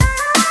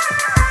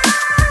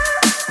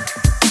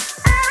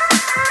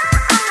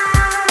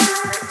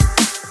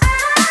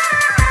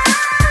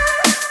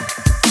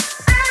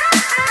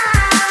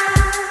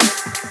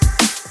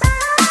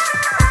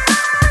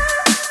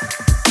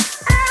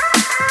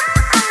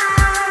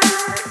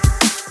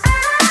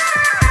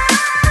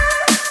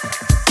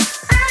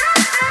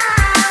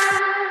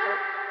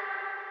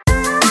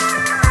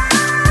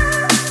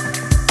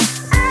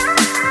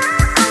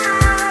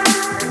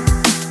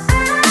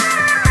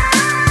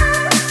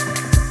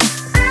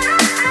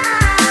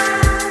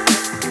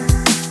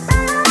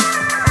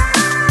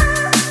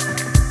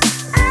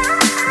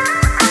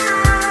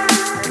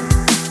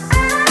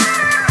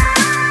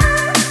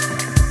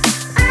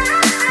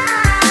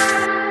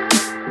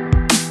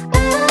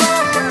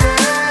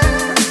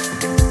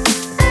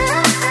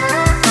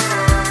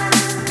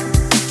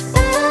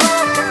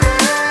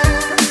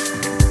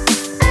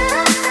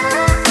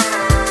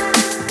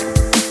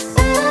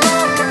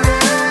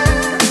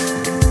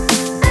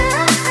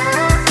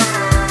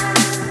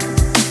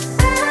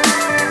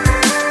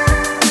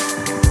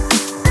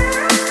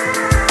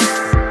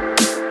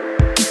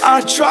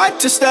tried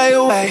to stay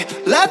away,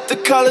 let the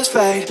colors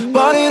fade,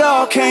 but it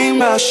all came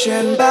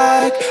rushing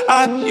back.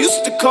 I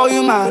used to call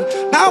you mine,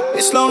 now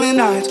it's lonely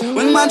nights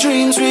when my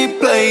dreams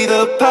replay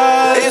the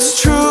past.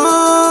 It's true,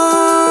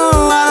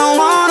 I don't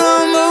wanna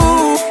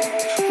move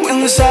when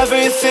there's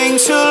everything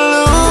to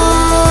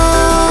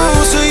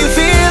lose. Do you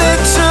feel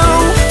it too?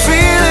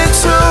 Feel it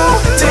too?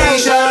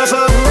 Deja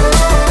vu.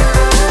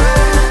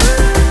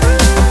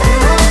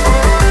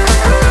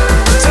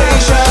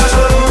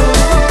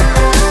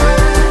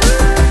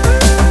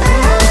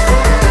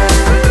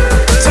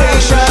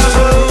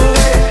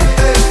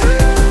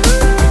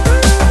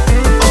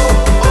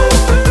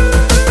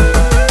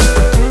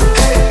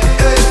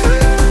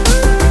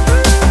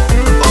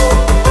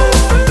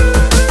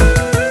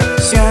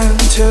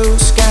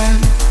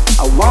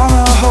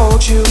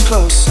 You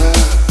closer,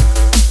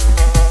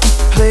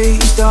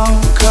 please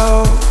don't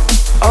go.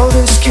 Oh,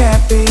 this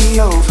can't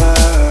be over.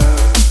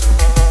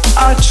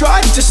 I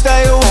tried to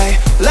stay away,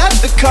 let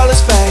the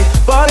colors fade,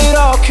 but it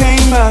all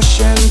came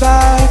rushing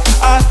back.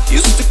 I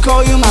used to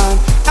call you mine,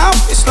 now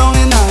it's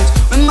lonely nights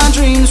when my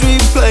dreams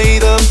replay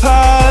the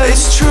past.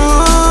 It's true,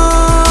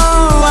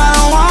 I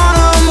don't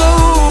wanna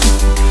move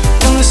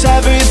when there's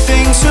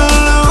everything to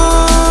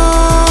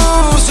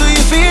lose. Do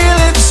you feel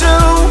it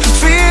too?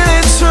 Feel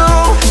it too?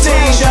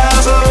 Deja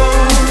vu.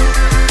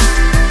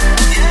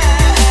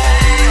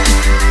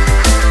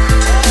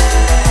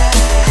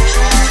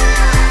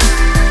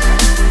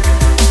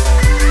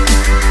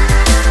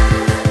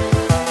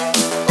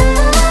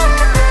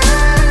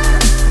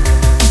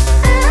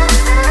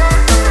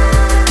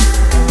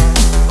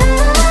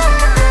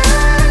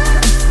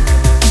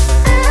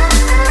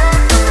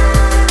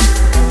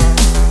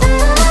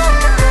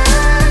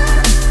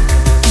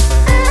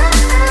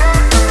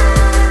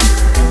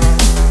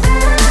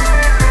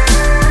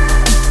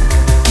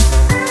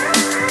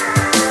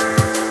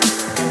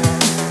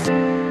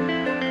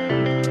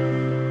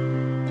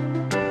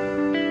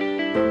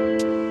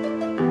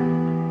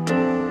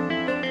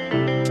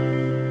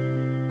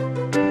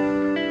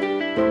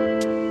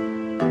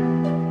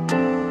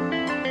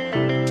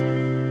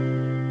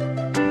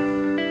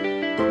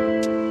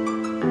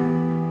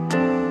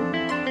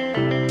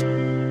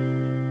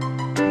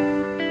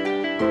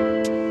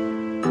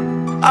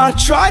 I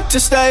tried to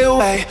stay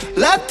away,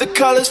 let the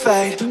colors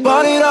fade,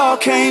 but it all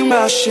came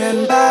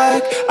rushing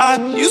back. I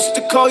used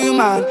to call you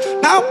mine,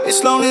 now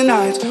it's lonely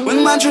nights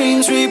when my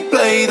dreams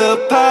replay the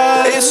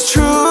past. It's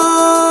true,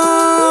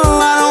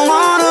 I don't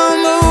wanna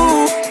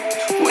move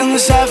when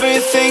there's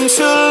everything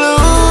to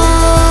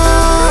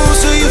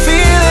lose. Do you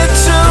feel it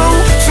too?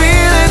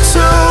 Feel it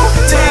too?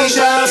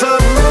 Deja vu.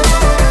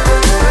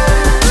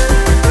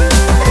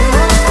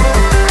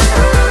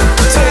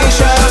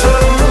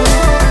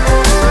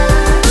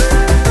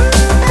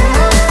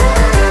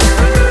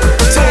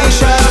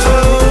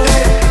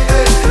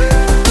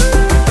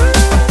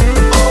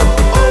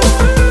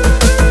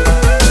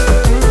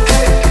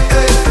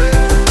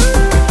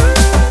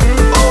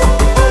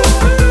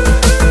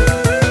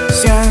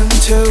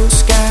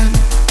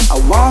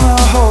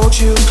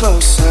 You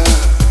closer,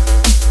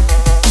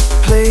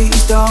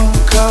 please don't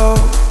go.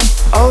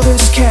 Oh,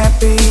 this can't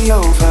be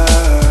over.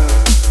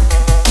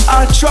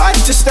 I tried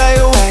to stay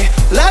away,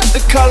 let the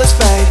colors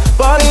fade,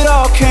 but it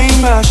all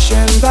came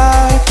rushing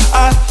back.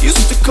 I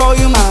used to call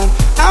you mine,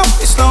 now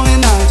it's lonely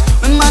nights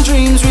when my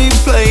dreams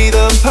replay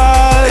the past.